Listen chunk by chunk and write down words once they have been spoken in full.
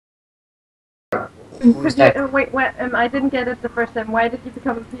Could you, wait, I didn't get it the first time. Why did you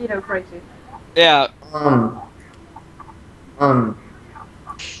become a pedo, Crazy? Yeah. I don't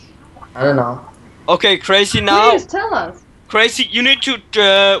know. Okay, Crazy now. Please tell us. Crazy, you need to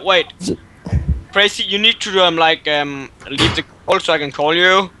wait. Crazy, you need to leave the call so I can call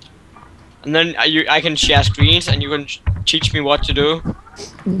you, and then I can share screens and you can teach me what to do.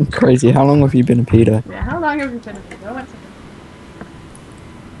 Crazy. How long have you been a pedo? Yeah, how long have you been a pedo? 1 second.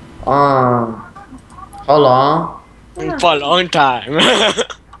 How long? For a long time.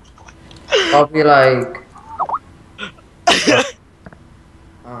 Probably like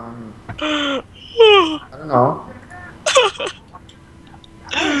I don't know.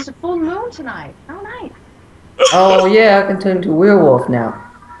 Oh, it's a full moon tonight. How nice. Oh yeah, I can turn into werewolf now.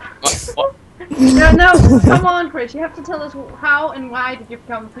 No, come on, Chris. You have to tell us how and why did you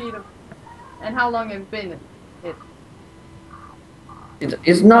become a pedo, and how long have you been it.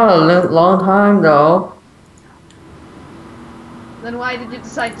 It's not a long time though. Then why did you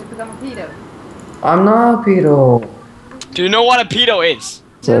decide to become a pedo? I'm not a pedo. Do you know what a pedo is?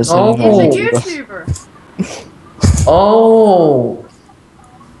 He's a YouTuber. Oh.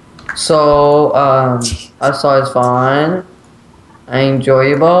 So I saw it's fun,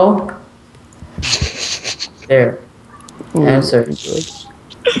 enjoyable. There. Answer.